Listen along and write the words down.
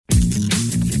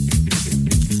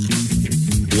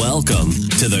Welcome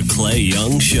to the Clay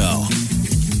Young Show.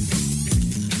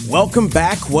 Welcome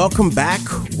back.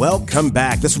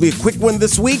 This will be a quick one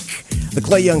this week. The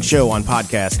Clay Young Show on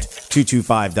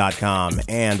podcast225.com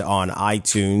and on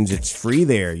iTunes. It's free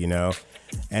there, you know.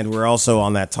 And we're also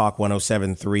on that Talk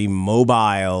 107.3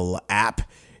 mobile app.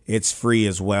 It's free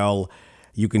as well.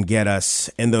 You can get us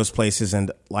in those places.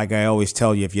 And like I always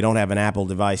tell you, if you don't have an Apple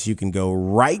device, you can go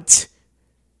right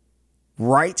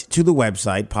to the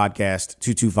website,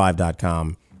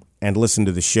 podcast225.com, and listen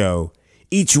to the show.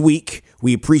 Each week,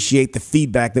 we appreciate the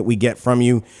feedback that we get from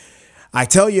you. I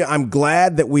tell you, I'm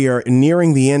glad that we are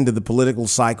nearing the end of the political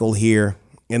cycle here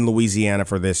in Louisiana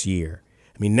for this year.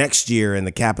 I mean, next year in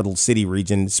the capital city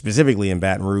region, specifically in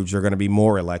Baton Rouge, there are going to be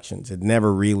more elections. It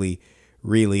never really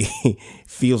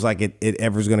feels like it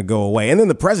ever's going to go away. And then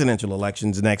the presidential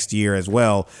elections next year as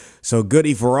well. So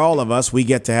goody for all of us. We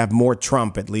get to have more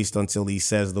Trump, at least until he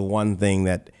says the one thing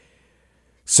that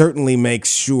certainly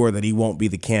makes sure that he won't be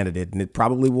the candidate. And it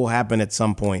probably will happen at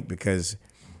some point, because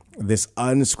this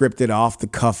unscripted,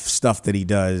 off-the-cuff stuff that he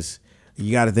does,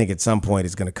 you got to think at some point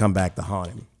it's going to come back to haunt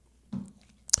him.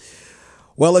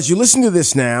 Well, as you listen to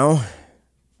this now,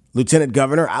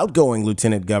 outgoing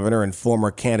Lieutenant Governor and former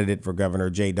candidate for governor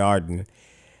Jay Dardenne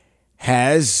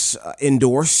has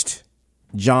endorsed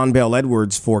John Bel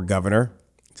Edwards for governor.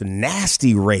 It's a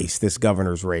nasty race, this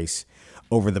governor's race,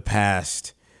 over the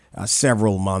past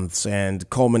several months and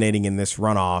culminating in this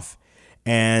runoff.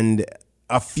 And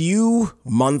a few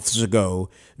months ago,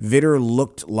 Vitter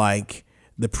looked like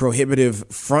the prohibitive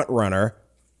front runner,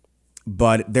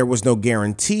 but there was no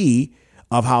guarantee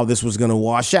of how this was going to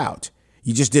wash out.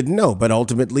 You just didn't know, but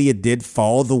ultimately it did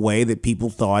fall the way that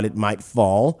people thought it might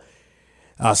fall.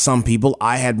 Some people,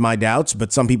 I had my doubts,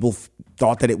 but some people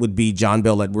thought that it would be John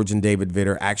Bel Edwards and David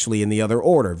Vitter, actually in the other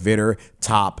order. Vitter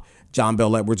top, John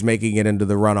Bel Edwards making it into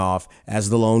the runoff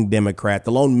as the lone Democrat,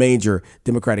 the lone major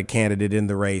Democratic candidate in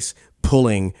the race,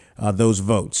 pulling those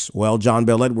votes. Well, John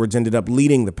Bel Edwards ended up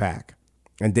leading the pack,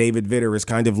 and David Vitter is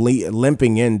kind of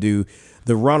limping into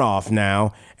the runoff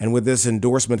now. And with this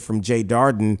endorsement from Jay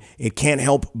Dardenne, it can't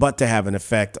help but to have an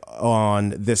effect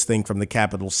on this thing from the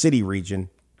capital city region.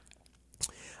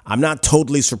 I'm not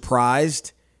totally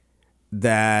surprised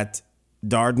that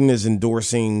Dardenne is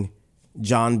endorsing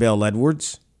John Bel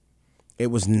Edwards.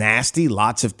 It was nasty.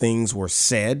 Lots of things were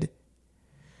said.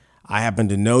 I happen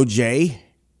to know Jay,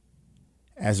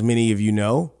 as many of you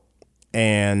know,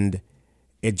 and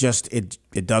it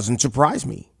doesn't surprise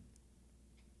me.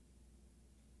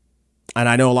 And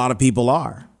I know a lot of people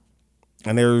are.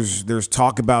 And there's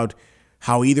talk about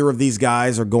how either of these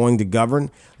guys are going to govern.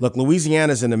 Look,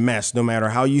 Louisiana's in a mess, no matter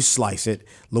how you slice it.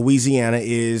 Louisiana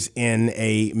is in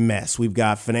a mess. We've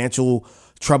got financial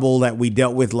trouble that we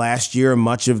dealt with last year.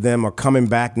 Much of them are coming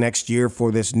back next year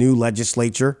for this new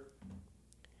legislature.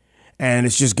 And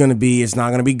it's not going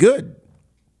to be good.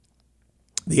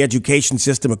 The education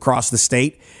system across the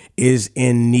state is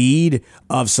in need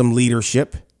of some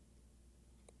leadership.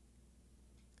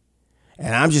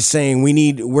 And I'm just saying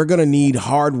we're going to need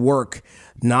hard work,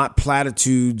 not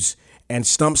platitudes and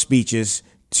stump speeches,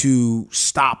 to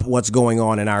stop what's going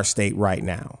on in our state right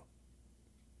now.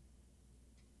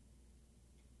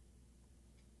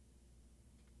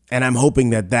 And I'm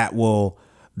hoping that'll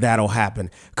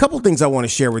happen. A couple things I want to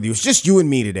share with you. It's just you and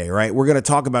me today, right? We're going to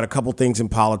talk about a couple things in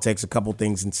politics, a couple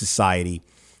things in society,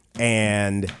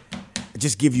 and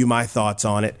just give you my thoughts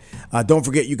on it. Don't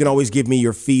forget, you can always give me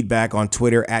your feedback on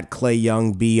Twitter at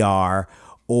ClayYoungBR,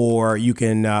 or you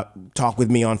can talk with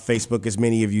me on Facebook, as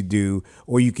many of you do,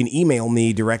 or you can email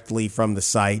me directly from the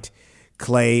site,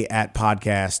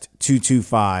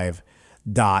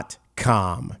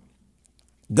 clay@podcast225.com.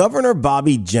 Governor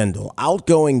Bobby Jindal,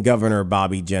 outgoing Governor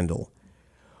Bobby Jindal.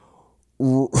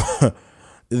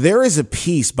 There is a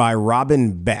piece by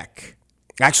Robin Beck,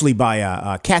 actually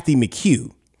by Kathy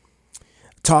McHugh,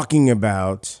 talking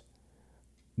about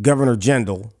Governor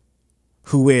Jindal,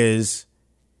 who is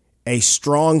a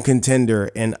strong contender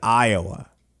in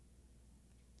Iowa.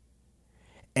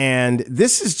 And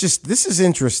this is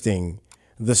interesting,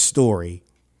 the story.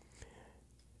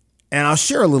 And I'll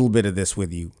share a little bit of this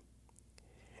with you.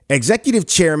 Executive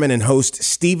Chairman and host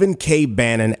Stephen K.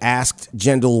 Bannon asked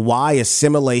Jindal why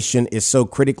assimilation is so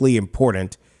critically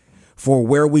important for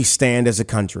where we stand as a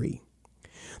country.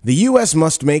 The U.S.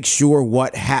 must make sure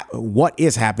what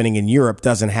is happening in Europe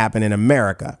doesn't happen in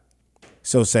America,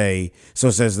 so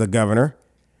says the governor.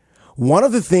 One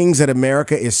of the things that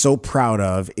America is so proud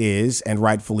of is, and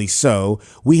rightfully so,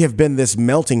 we have been this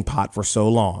melting pot for so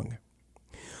long.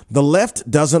 The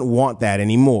left doesn't want that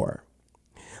anymore.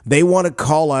 They want to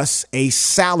call us a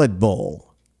salad bowl.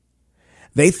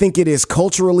 They think it is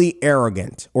culturally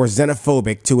arrogant or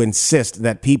xenophobic to insist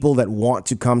that people that want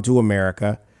to come to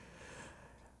America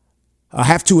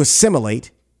have to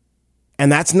assimilate,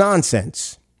 and that's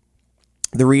nonsense.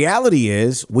 The reality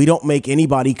is we don't make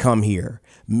anybody come here.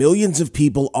 Millions of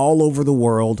people all over the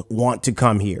world want to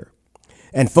come here.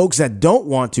 And folks that don't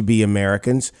want to be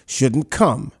Americans shouldn't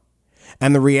come.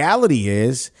 And the reality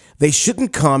is they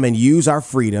shouldn't come and use our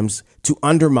freedoms to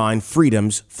undermine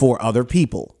freedoms for other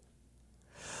people.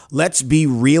 Let's be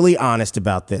really honest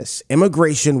about this.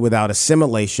 Immigration without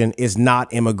assimilation is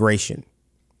not immigration.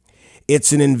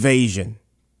 It's an invasion.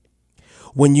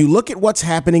 When you look at what's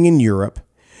happening in Europe,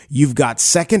 you've got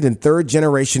second and third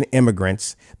generation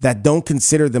immigrants that don't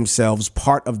consider themselves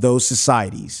part of those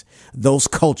societies, those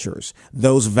cultures,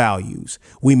 those values.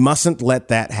 We mustn't let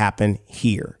that happen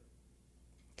here,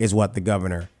 is what the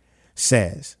governor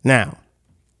says. Now,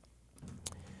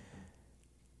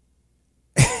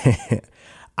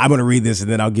 I'm going to read this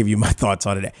and then I'll give you my thoughts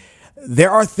on it.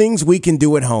 There are things we can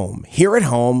do at home. Here at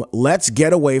home, let's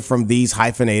get away from these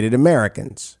hyphenated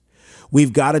Americans.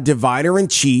 We've got a divider in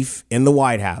chief in the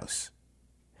White House.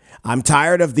 I'm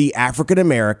tired of the African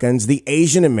Americans, the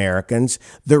Asian Americans,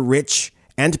 the rich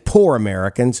and poor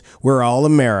Americans. We're all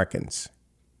Americans.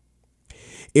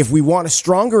 If we want a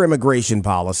stronger immigration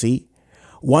policy,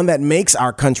 one that makes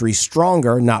our country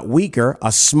stronger, not weaker,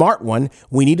 a smart one,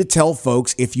 we need to tell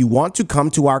folks, if you want to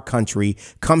come to our country,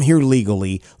 come here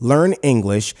legally, learn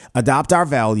English, adopt our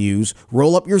values,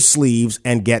 roll up your sleeves,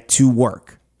 and get to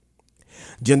work.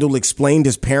 Jindal explained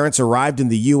his parents arrived in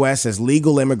the U.S. as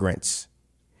legal immigrants.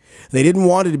 They didn't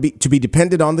want it to be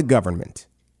dependent on the government.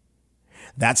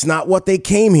 That's not what they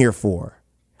came here for.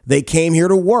 They came here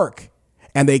to work,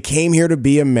 and they came here to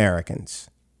be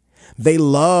Americans. They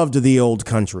loved the old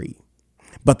country,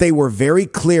 but they were very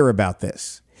clear about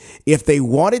this. If they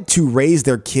wanted to raise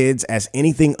their kids as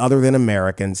anything other than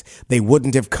Americans, they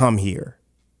wouldn't have come here.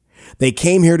 They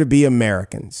came here to be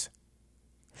Americans.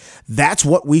 That's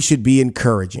what we should be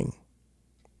encouraging.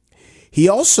 He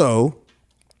also,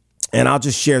 and I'll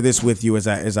just share this with you as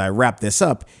I wrap this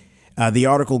up. The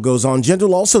article goes on.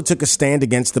 Jindal also took a stand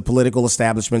against the political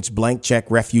establishment's blank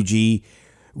check refugee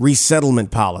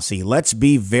resettlement policy. Let's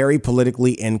be very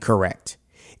politically incorrect.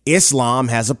 Islam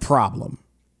has a problem.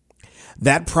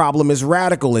 That problem is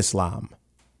radical Islam,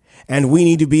 and we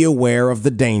need to be aware of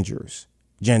the dangers,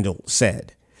 Jindal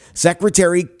said.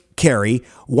 Secretary Kerry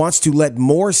wants to let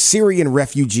more Syrian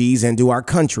refugees into our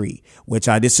country, which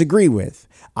I disagree with.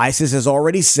 ISIS has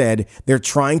already said they're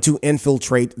trying to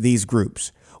infiltrate these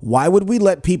groups. Why would we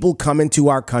let people come into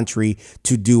our country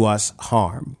to do us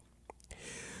harm?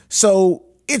 So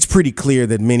it's pretty clear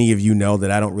that many of you know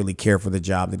that I don't really care for the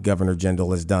job that Governor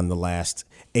Jindal has done the last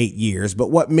 8 years.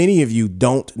 But what many of you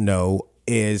don't know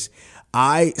is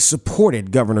I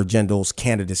supported Governor Jindal's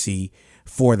candidacy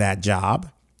for that job.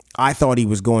 I thought he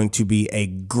was going to be a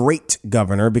great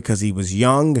governor because he was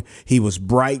young, he was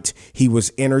bright, he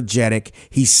was energetic,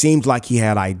 he seemed like he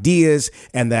had ideas,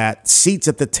 and that seats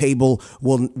at the table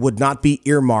would not be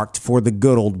earmarked for the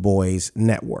Good Old Boys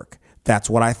network. That's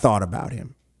what I thought about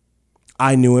him.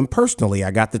 I knew him personally.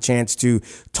 I got the chance to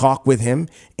talk with him,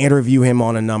 interview him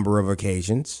on a number of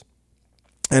occasions.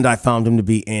 And I found him to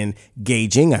be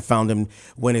engaging. I found him,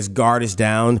 when his guard is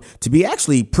down, to be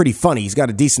actually pretty funny. He's got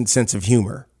a decent sense of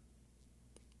humor.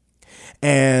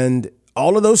 And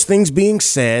all of those things being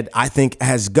said, I think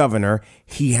as governor,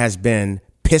 he has been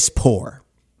piss poor.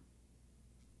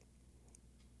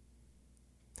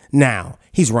 Now,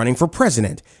 he's running for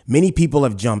president. Many people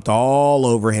have jumped all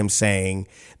over him saying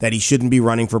that he shouldn't be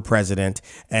running for president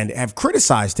and have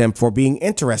criticized him for being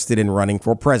interested in running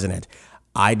for president.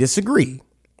 I disagree.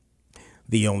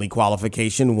 The only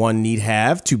qualification one need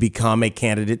have to become a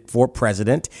candidate for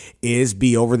president is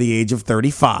be over the age of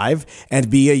 35 and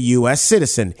be a U.S.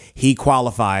 citizen. He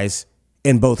qualifies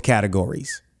in both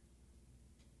categories.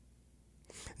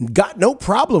 Got no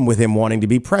problem with him wanting to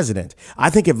be president. I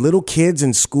think if little kids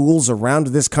in schools around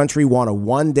this country want to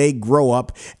one day grow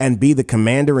up and be the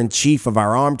commander in chief of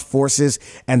our armed forces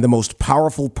and the most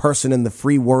powerful person in the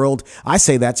free world, I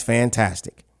say that's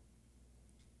fantastic.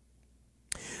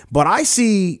 But I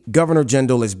see Governor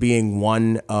Jindal as being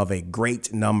one of a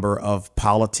great number of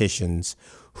politicians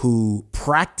who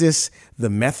practice the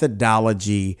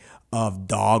methodology of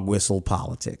dog whistle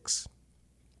politics.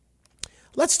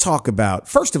 Let's talk about,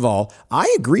 first of all,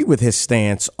 I agree with his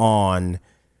stance on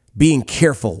being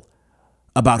careful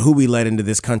about who we let into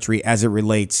this country as it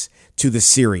relates to the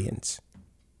Syrians.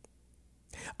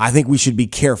 I think we should be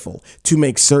careful to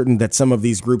make certain that some of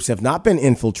these groups have not been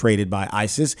infiltrated by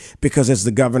ISIS because, as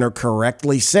the governor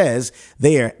correctly says,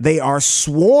 they are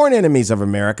sworn enemies of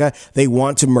America. They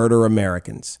want to murder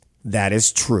Americans. That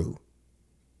is true.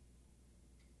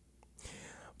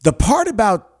 The part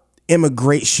about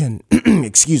immigration,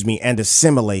 and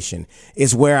assimilation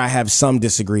is where I have some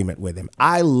disagreement with him.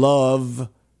 I love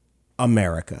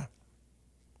America.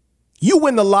 You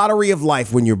win the lottery of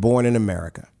life when you're born in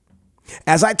America.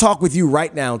 As I talk with you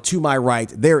right now, to my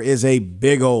right, there is a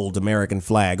big old American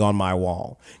flag on my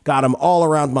wall. Got them all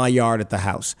around my yard at the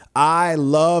house. I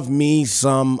love me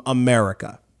some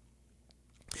America.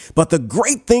 But the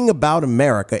great thing about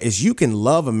America is you can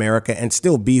love America and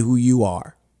still be who you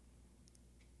are.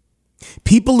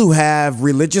 People who have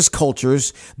religious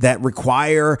cultures that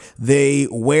require they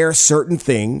wear certain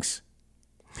things,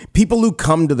 people who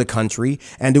come to the country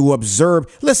and who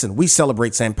observe, listen, we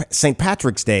celebrate St.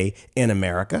 Patrick's Day in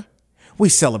America. We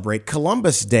celebrate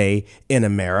Columbus Day in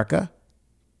America.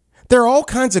 There are all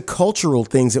kinds of cultural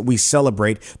things that we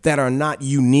celebrate that are not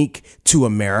unique to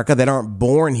America, that aren't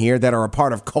born here, that are a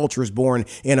part of cultures born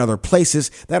in other places,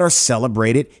 that are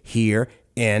celebrated here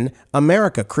in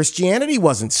America. Christianity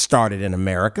wasn't started in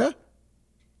America.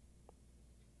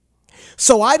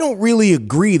 So I don't really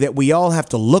agree that we all have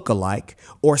to look alike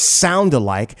or sound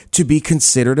alike to be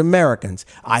considered Americans.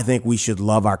 I think we should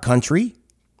love our country.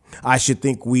 I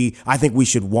think we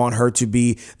should want her to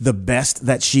be the best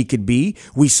that she could be.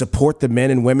 We support the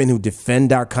men and women who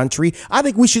defend our country. I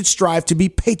think we should strive to be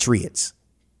patriots.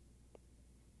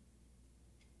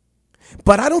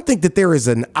 But I don't think that there is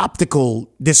an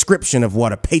optical description of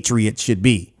what a patriot should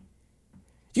be.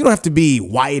 You don't have to be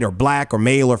white or black or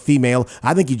male or female.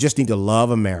 I think you just need to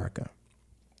love America.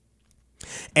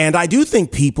 And I do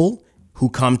think people who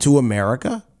come to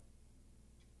America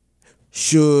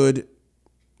should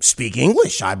speak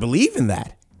English. I believe in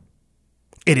that.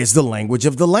 It is the language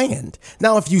of the land.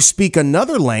 Now, if you speak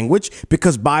another language,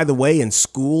 because by the way, in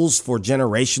schools for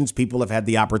generations, people have had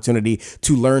the opportunity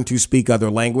to learn to speak other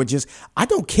languages. I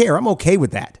don't care. I'm okay with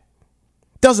that.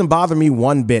 Doesn't bother me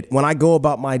one bit. When I go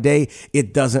about my day,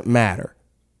 it doesn't matter.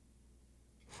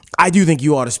 I do think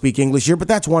you ought to speak English here, but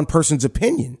that's one person's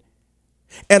opinion.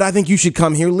 And I think you should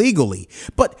come here legally.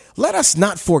 But let us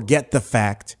not forget the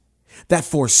fact that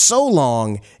for so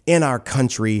long in our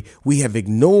country, we have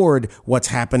ignored what's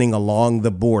happening along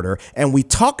the border, and we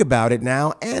talk about it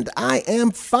now, and I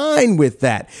am fine with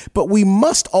that. But we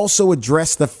must also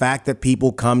address the fact that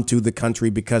people come to the country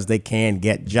because they can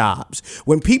get jobs.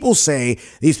 When people say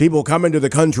these people come into the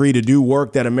country to do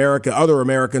work that other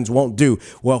Americans won't do,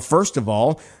 well, first of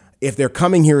all, if they're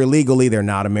coming here illegally, they're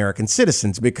not American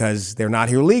citizens because they're not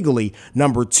here legally.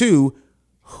 Number two,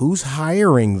 who's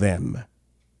hiring them?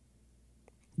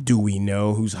 Do we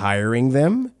know who's hiring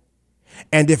them?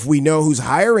 And if we know who's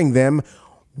hiring them,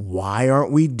 why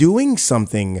aren't we doing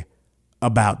something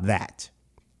about that?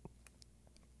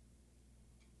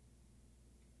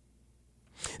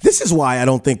 This is why I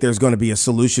don't think there's going to be a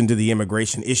solution to the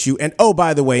immigration issue. And oh,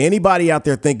 by the way, anybody out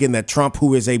there thinking that Trump,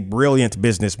 who is a brilliant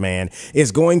businessman,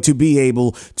 is going to be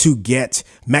able to get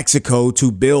Mexico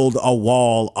to build a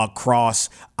wall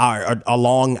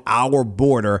along our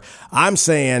border, I'm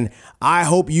saying, I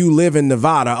hope you live in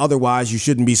Nevada. Otherwise, you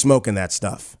shouldn't be smoking that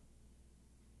stuff.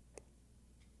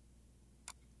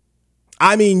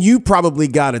 I mean, you probably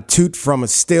got a toot from a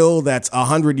still that's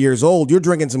 100 years old. You're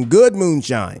drinking some good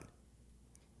moonshine.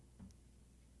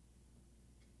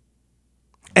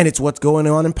 And it's what's going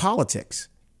on in politics.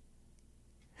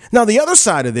 Now, the other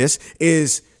side of this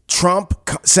is Trump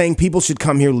saying people should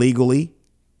come here legally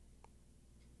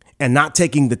and not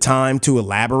taking the time to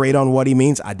elaborate on what he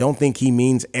means. I don't think he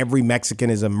means every Mexican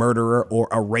is a murderer or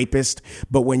a rapist.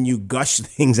 But when you gush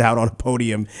things out on a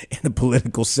podium in a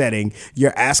political setting,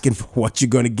 you're asking for what you're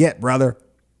going to get, brother.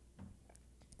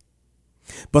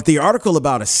 But the article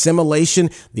about assimilation,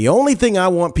 the only thing I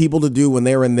want people to do when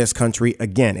they're in this country,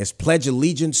 again, is pledge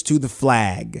allegiance to the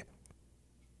flag.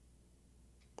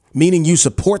 Meaning you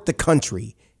support the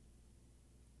country.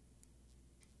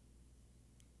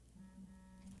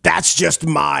 That's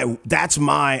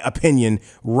my opinion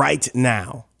right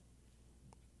now.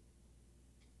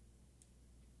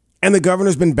 And the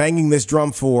governor's been banging this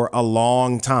drum for a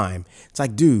long time. It's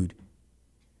like, dude,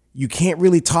 you can't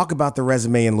really talk about the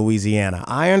resume in Louisiana.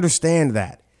 I understand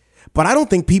that. But I don't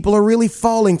think people are really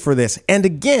falling for this. And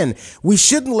again, we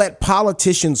shouldn't let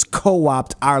politicians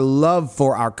co-opt our love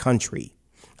for our country,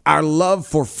 our love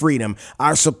for freedom,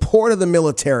 our support of the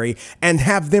military, and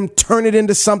have them turn it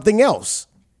into something else.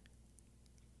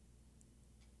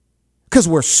 Because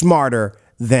we're smarter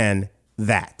than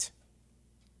that.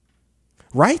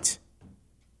 Right?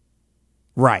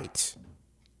 Right.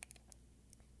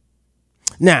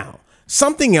 Now,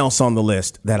 something else on the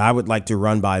list that I would like to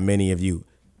run by many of you,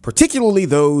 particularly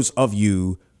those of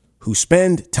you who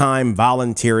spend time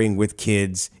volunteering with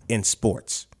kids in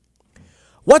sports.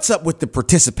 What's up with the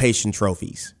participation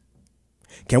trophies?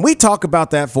 Can we talk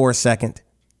about that for a second?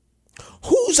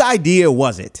 Whose idea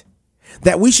was it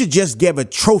that we should just give a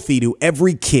trophy to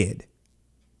every kid,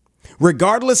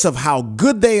 regardless of how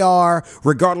good they are,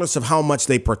 regardless of how much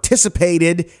they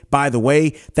participated? By the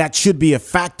way, that should be a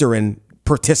factor in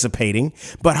participating,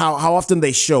 but how often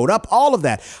they showed up, all of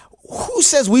that. Who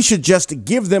says we should just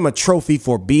give them a trophy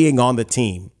for being on the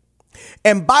team?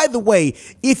 And by the way,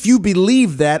 if you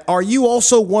believe that, are you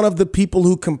also one of the people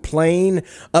who complain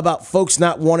about folks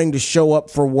not wanting to show up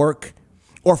for work,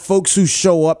 or folks who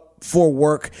show up for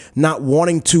work not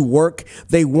wanting to work?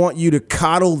 They want you to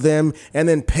coddle them and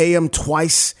then pay them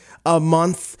twice a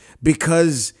month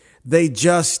because they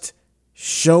just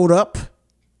showed up?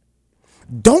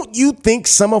 Don't you think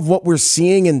some of what we're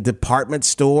seeing in department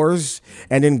stores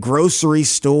and in grocery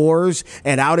stores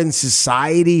and out in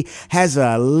society has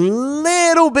a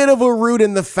little bit of a root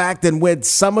in the fact that when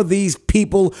some of these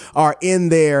people are in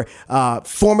their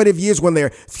formative years, when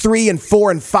they're 3 and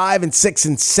 4 and 5 and 6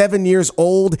 and 7 years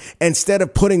old, instead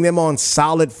of putting them on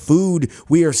solid food,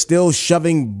 we are still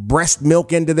shoving breast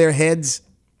milk into their heads?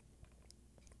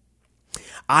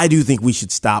 I do think we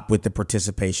should stop with the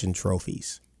participation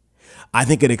trophies. I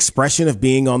think an expression of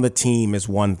being on the team is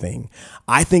one thing.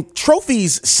 I think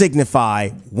trophies signify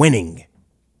winning.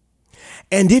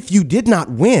 And if you did not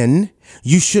win,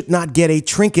 you should not get a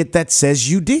trinket that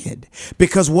says you did.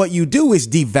 Because what you do is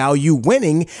devalue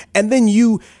winning, and then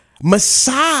you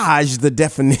massage the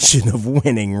definition of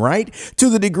winning, right? To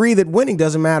the degree that winning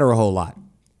doesn't matter a whole lot.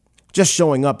 Just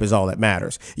showing up is all that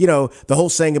matters. You know, the whole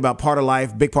saying about part of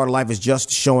life, big part of life is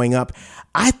just showing up.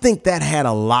 I think that had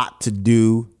a lot to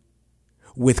do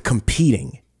with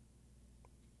competing.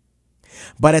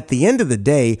 But at the end of the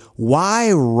day, why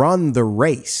run the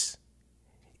race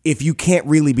if you can't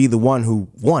really be the one who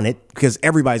won it, because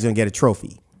everybody's going to get a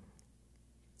trophy?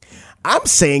 I'm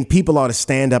saying people ought to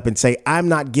stand up and say, I'm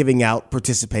not giving out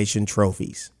participation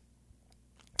trophies.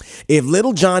 If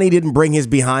little Johnny didn't bring his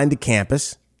behind to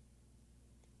campus,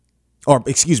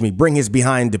 bring his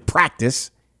behind to practice,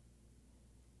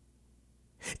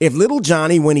 if little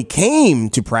Johnny, when he came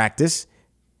to practice,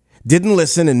 didn't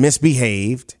listen and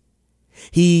misbehaved,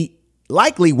 he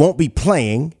likely won't be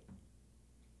playing.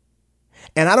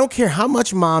 And I don't care how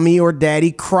much mommy or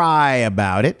daddy cry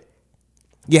about it,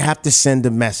 you have to send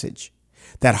a message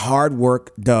that hard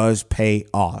work does pay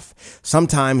off.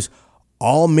 Sometimes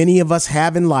all many of us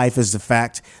have in life is the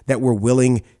fact that we're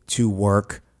willing to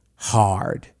work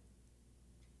hard.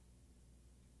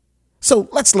 So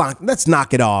let's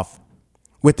knock it off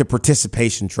with the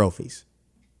participation trophies.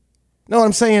 Know what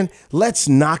I'm saying? Let's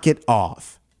knock it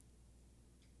off.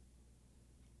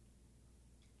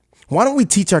 Why don't we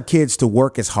teach our kids to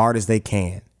work as hard as they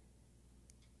can?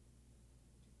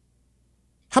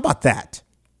 How about that?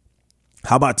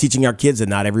 How about teaching our kids that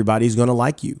not everybody's going to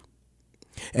like you?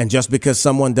 And just because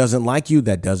someone doesn't like you,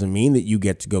 that doesn't mean that you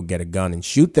get to go get a gun and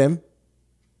shoot them.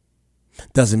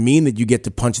 Doesn't mean that you get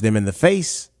to punch them in the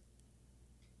face.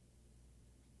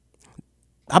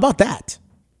 How about that?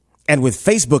 And with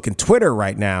Facebook and Twitter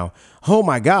right now, oh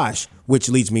my gosh, which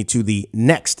leads me to the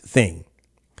next thing.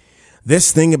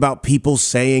 This thing about people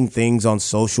saying things on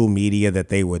social media that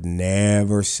they would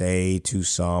never say to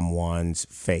someone's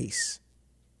face.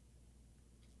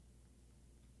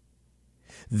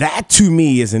 That to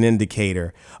me is an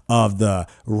indicator of the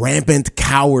rampant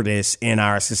cowardice in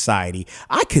our society.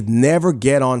 I could never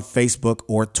get on Facebook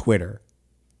or Twitter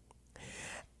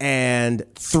and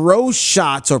throw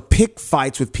shots or pick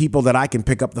fights with people that I can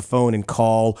pick up the phone and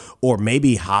call, or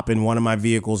maybe hop in one of my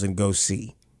vehicles and go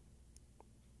see.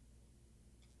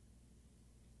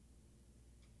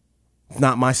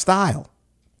 Not my style.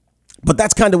 But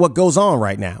that's kind of what goes on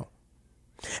right now.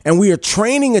 And we are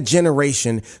training a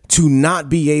generation to not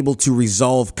be able to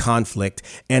resolve conflict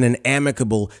in an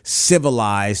amicable,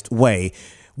 civilized way.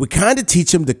 We kind of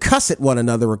teach them to cuss at one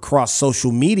another across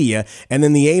social media, and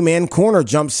then the Amen Corner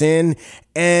jumps in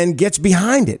and gets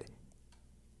behind it.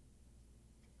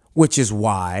 Which is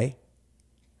why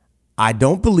I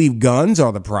don't believe guns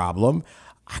are the problem.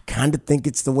 I kind of think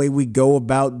it's the way we go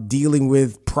about dealing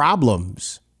with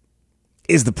problems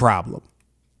is the problem.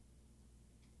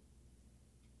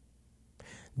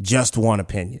 Just one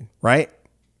opinion, right?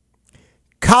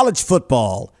 College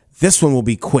football, this one will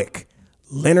be quick.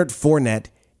 Leonard Fournette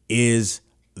is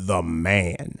the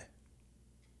man.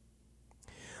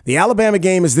 The Alabama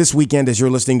game is this weekend as you're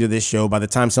listening to this show. By the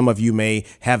time some of you may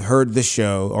have heard the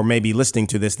show or may be listening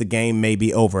to this, the game may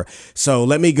be over. So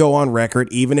let me go on record,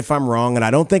 even if I'm wrong, and I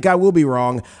don't think I will be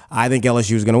wrong, I think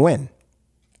LSU is going to win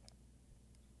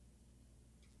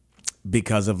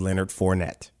because of Leonard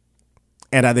Fournette.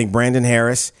 And I think Brandon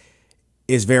Harris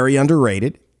is very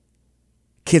underrated.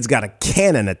 Kid's got a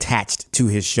cannon attached to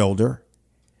his shoulder.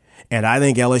 And I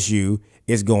think LSU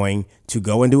is going to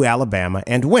go into Alabama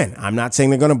and win. I'm not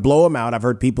saying they're going to blow them out. I've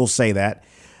heard people say that,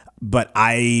 but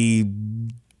I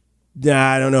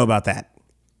don't know about that.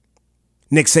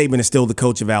 Nick Saban is still the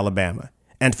coach of Alabama.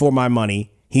 And for my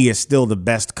money, he is still the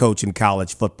best coach in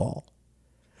college football.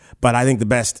 But I think the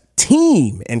best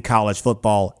team in college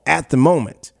football at the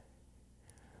moment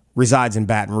resides in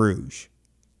Baton Rouge.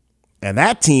 And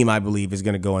that team, I believe, is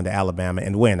going to go into Alabama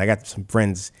and win. I got some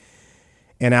friends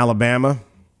in Alabama.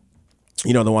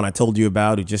 You know, the one I told you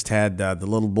about who just had the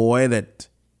little boy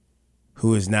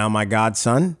who is now my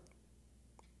godson.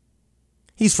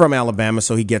 He's from Alabama,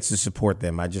 so he gets to support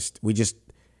them.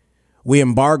 We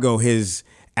embargo his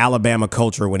Alabama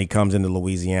culture when he comes into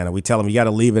Louisiana. We tell him, you got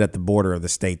to leave it at the border of the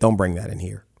state. Don't bring that in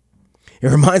here. It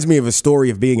reminds me of a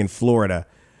story of being in Florida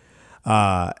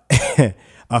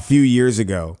a few years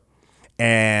ago.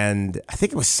 And I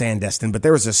think it was Sandestin, but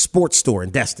there was a sports store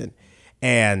in Destin.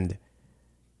 And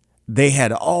they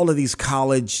had all of these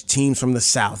college teams from the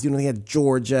South. You know, they had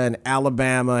Georgia and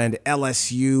Alabama and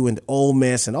LSU and Ole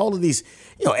Miss and all of these,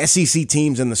 SEC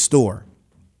teams in the store.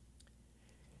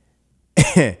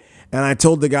 And I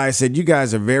told the guy, I said, you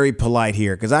guys are very polite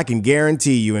here because I can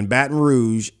guarantee you in Baton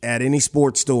Rouge at any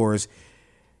sports stores,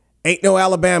 ain't no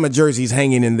Alabama jerseys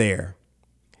hanging in there.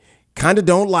 Kind of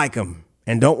don't like them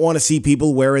and don't want to see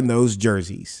people wearing those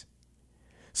jerseys.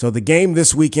 So the game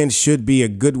this weekend should be a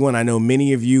good one. I know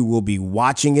many of you will be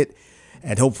watching it,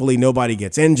 and hopefully nobody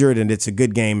gets injured, and it's a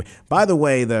good game. By the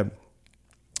way, the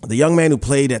young man who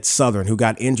played at Southern, who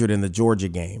got injured in the Georgia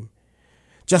game,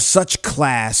 just such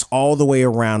class all the way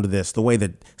around this, the way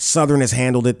that Southern has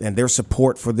handled it and their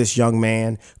support for this young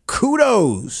man.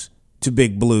 Kudos to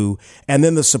Big Blue, and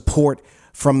then the support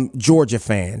from Georgia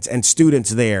fans and students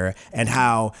there and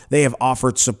how they have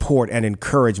offered support and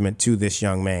encouragement to this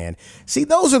young man. See,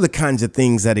 those are the kinds of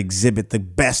things that exhibit the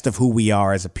best of who we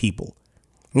are as a people.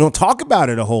 We don't talk about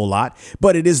it a whole lot,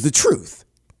 but it is the truth.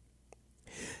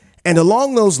 And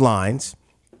along those lines,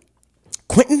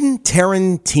 Quentin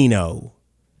Tarantino,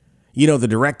 the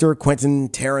director, Quentin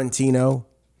Tarantino,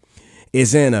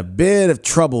 is in a bit of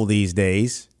trouble these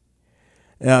days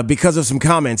because of some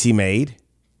comments he made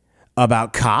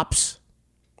about cops,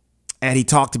 and he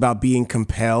talked about being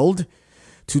compelled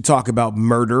to talk about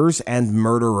murders and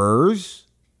murderers,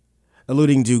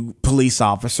 alluding to police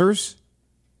officers.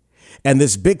 And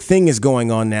this big thing is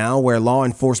going on now where law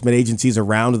enforcement agencies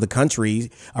around the country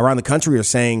are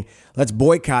saying, let's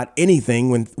boycott anything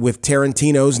with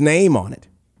Tarantino's name on it.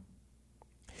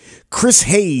 Chris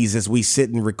Hayes, as we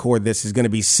sit and record this, is going to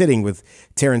be sitting with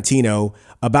Tarantino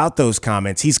about those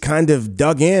comments. He's kind of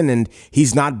dug in and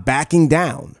he's not backing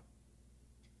down.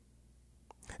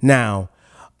 Now,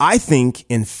 I think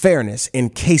in fairness,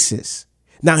 in cases,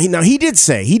 now he did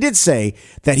say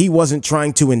that he wasn't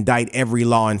trying to indict every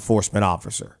law enforcement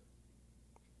officer.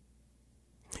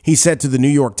 He said to the New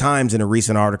York Times in a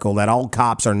recent article that all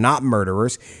cops are not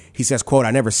murderers. He says, quote,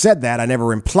 I never said that. I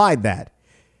never implied that.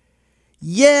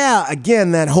 Yeah,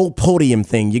 again, that whole podium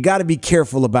thing. You got to be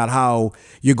careful about how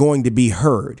you're going to be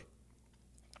heard.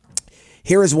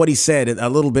 Here is what he said, a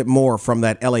little bit more from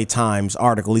that LA Times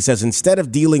article. He says, instead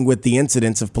of dealing with the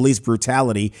incidents of police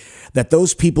brutality that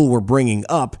those people were bringing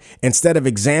up, instead of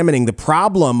examining the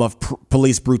problem of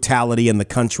police brutality in the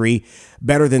country,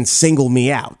 better than single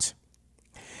me out.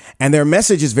 And their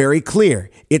message is very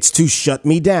clear. It's to shut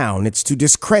me down. It's to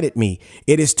discredit me.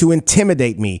 It is to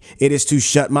intimidate me. It is to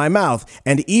shut my mouth.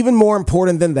 And even more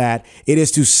important than that, it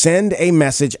is to send a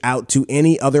message out to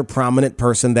any other prominent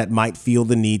person that might feel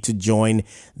the need to join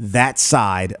that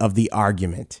side of the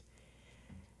argument.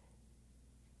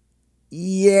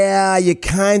 Yeah, you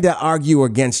kind of argue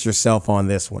against yourself on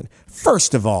this one.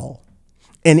 First of all,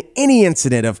 in any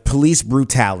incident of police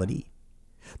brutality,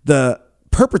 the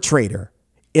perpetrator,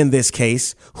 in this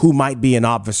case, who might be an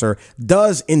officer,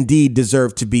 does indeed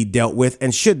deserve to be dealt with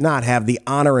and should not have the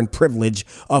honor and privilege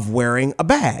of wearing a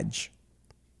badge.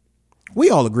 We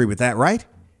all agree with that, right?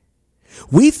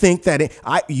 We think that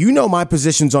my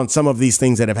positions on some of these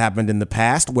things that have happened in the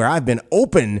past, where I've been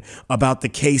open about the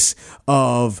case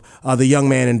of the young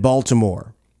man in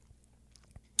Baltimore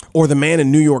or the man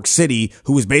in New York City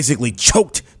who was basically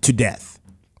choked to death.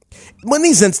 when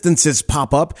these instances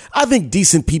pop up, I think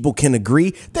decent people can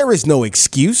agree there is no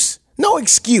excuse. No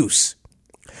excuse.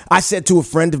 I said to a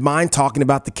friend of mine talking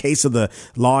about the case of the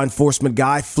law enforcement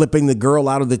guy flipping the girl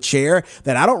out of the chair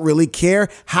that I don't really care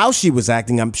how she was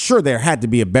acting. I'm sure there had to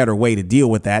be a better way to deal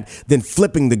with that than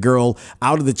flipping the girl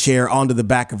out of the chair onto the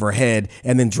back of her head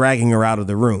and then dragging her out of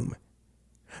the room.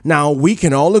 Now, we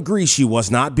can all agree she was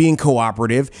not being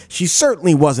cooperative. She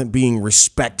certainly wasn't being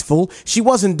respectful. She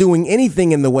wasn't doing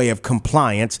anything in the way of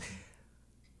compliance,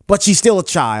 but she's still a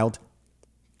child,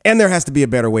 and there has to be a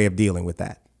better way of dealing with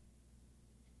that.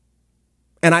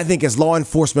 And I think as law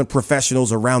enforcement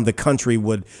professionals around the country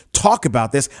would talk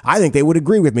about this, I think they would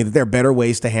agree with me that there are better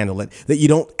ways to handle it, that you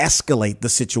don't escalate the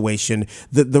situation.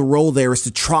 The role there is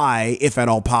to try, if at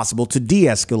all possible, to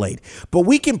de-escalate. But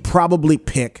we can probably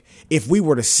pick, if we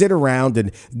were to sit around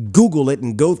and Google it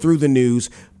and go through the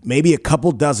news, maybe a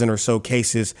couple dozen or so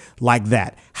cases like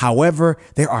that. However,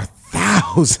 there are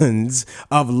thousands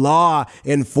of law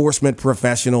enforcement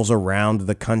professionals around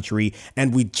the country,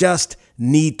 and we just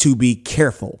need to be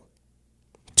careful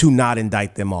to not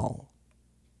indict them all.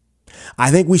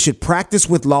 I think we should practice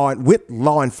with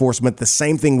law enforcement the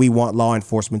same thing we want law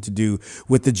enforcement to do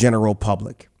with the general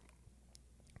public.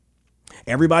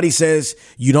 Everybody says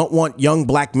you don't want young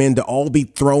black men to all be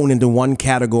thrown into one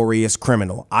category as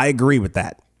criminal. I agree with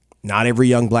that. Not every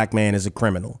young black man is a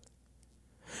criminal.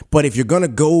 But if you're going to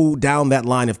go down that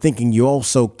line of thinking, you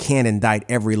also can't indict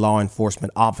every law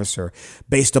enforcement officer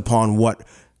based upon what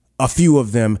a few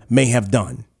of them may have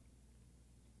done.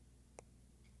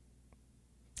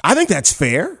 I think that's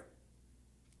fair.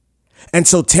 And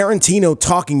so Tarantino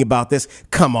talking about this,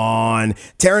 come on,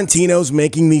 Tarantino's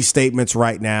making these statements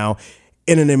right now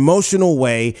in an emotional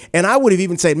way. And I would have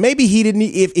even said maybe he didn't,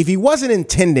 if he wasn't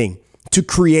intending to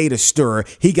create a stir,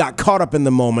 he got caught up in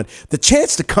the moment. The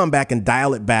chance to come back and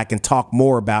dial it back and talk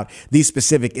more about these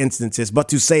specific instances, but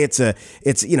to say it's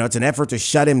an effort to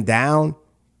shut him down.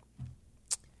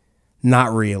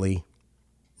 Not really.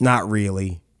 Not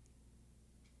really.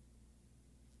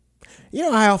 You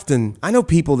know, I know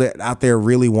people that out there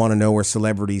really want to know where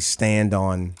celebrities stand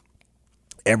on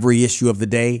every issue of the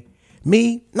day.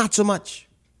 Me, not so much.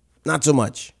 Not so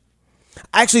much.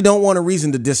 I actually don't want a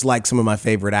reason to dislike some of my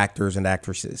favorite actors and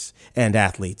actresses and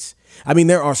athletes. I mean,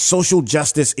 there are social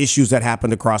justice issues that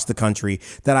happened across the country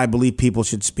that I believe people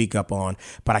should speak up on,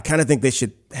 but I kind of think they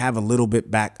should have a little bit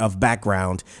of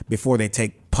background before they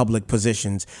take public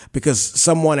positions, because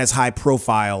someone as high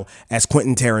profile as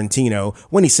Quentin Tarantino,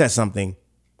 when he says something,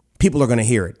 people are going to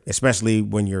hear it, especially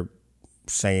when you're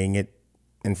saying it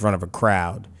in front of a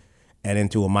crowd and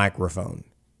into a microphone.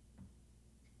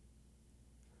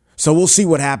 So we'll see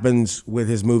what happens with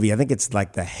his movie. I think it's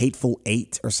like The Hateful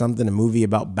Eight or something, a movie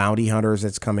about bounty hunters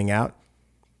that's coming out.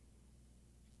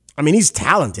 I mean, he's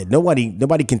talented.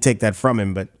 Nobody can take that from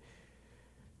him. But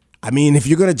I mean, if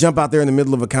you're going to jump out there in the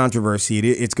middle of a controversy,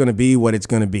 it's going to be what it's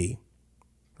going to be.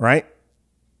 Right?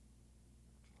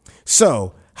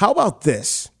 So how about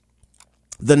this?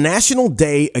 The National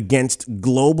Day Against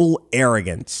Global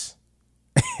Arrogance.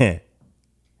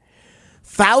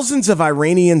 Thousands of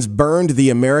Iranians burned the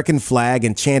American flag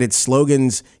and chanted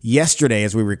slogans yesterday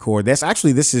as we record this.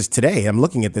 Actually, this is today. I'm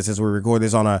looking at this as we record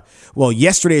this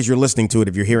yesterday as you're listening to it,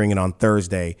 if you're hearing it on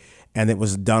Thursday, and it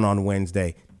was done on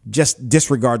Wednesday. Just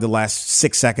disregard the last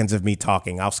 6 seconds of me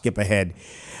talking. I'll skip ahead.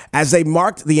 As they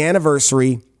marked the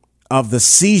anniversary of the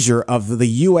seizure of the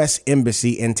U.S.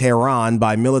 Embassy in Tehran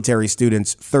by military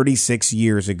students 36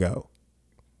 years ago.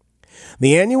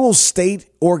 The annual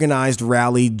state-organized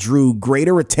rally drew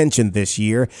greater attention this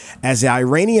year as the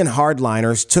Iranian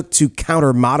hardliners took to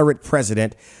counter moderate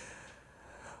President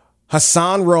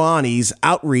Hassan Rouhani's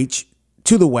outreach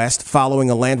to the West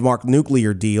following a landmark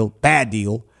nuclear bad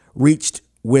deal, reached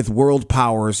with world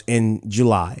powers in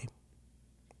July.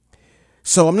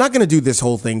 So I'm not going to do this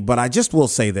whole thing, but I just will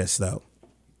say this, though.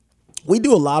 We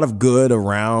do a lot of good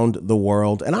around the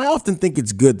world, and I often think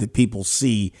it's good that people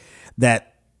see that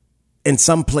in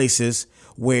some places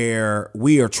where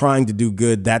we are trying to do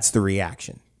good, that's the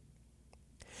reaction.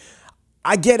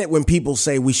 I get it when people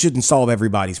say we shouldn't solve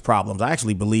everybody's problems. I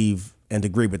actually believe and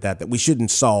agree with that we shouldn't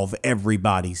solve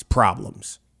everybody's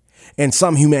problems. In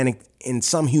some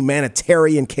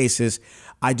humanitarian cases,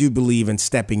 I do believe in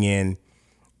stepping in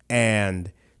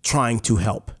and trying to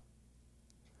help.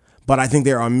 But I think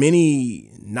there are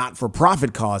many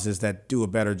not-for-profit causes that do a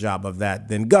better job of that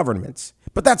than governments.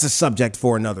 But that's a subject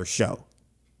for another show.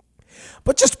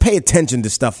 But just pay attention to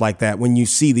stuff like that when you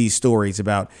see these stories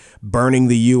about burning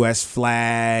the U.S.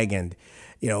 flag and,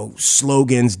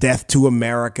 slogans, death to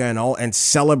America and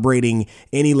celebrating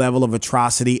any level of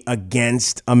atrocity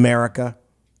against America.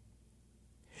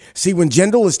 See, when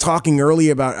Jindal is talking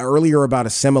earlier about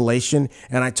assimilation,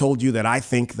 and I told you that I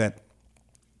think that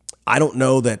I don't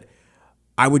know that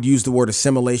I would use the word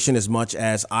assimilation as much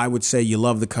as I would say you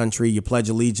love the country, you pledge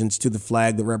allegiance to the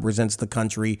flag that represents the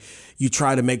country, you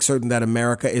try to make certain that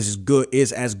America is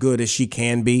as good as she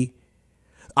can be.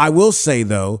 I will say,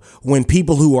 though, when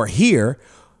people who are here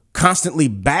constantly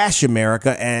bash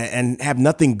America and have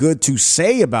nothing good to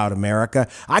say about America,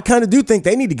 I kind of do think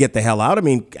they need to get the hell out. I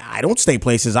mean, I don't stay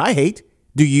places I hate.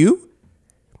 Do you?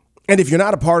 And if you're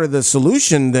not a part of the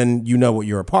solution, then you know what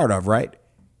you're a part of, right?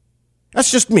 That's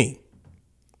just me.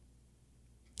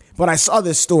 But I saw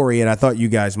this story and I thought you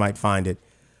guys might find it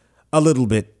a little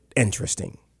bit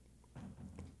interesting.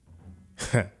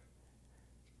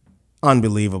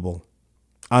 Unbelievable.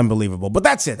 But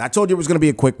that's it. I told you it was going to be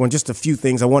a quick one. Just a few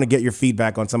things. I want to get your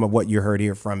feedback on some of what you heard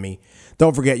here from me.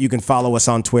 Don't forget, you can follow us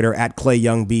on Twitter at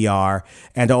ClayYoungBR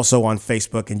and also on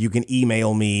Facebook. And you can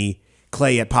email me,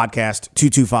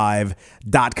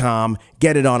 clay@podcast225.com.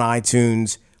 Get it on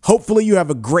iTunes. Hopefully you have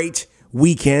a great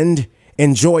weekend.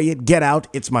 Enjoy it. Get out.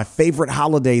 It's my favorite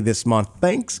holiday this month,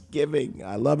 Thanksgiving.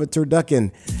 I love a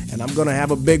turducken. And I'm going to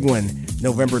have a big one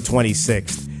November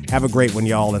 26th. Have a great one,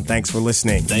 y'all, and thanks for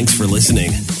listening. Thanks for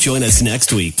listening. Join us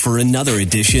next week for another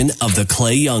edition of The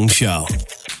Clay Young Show.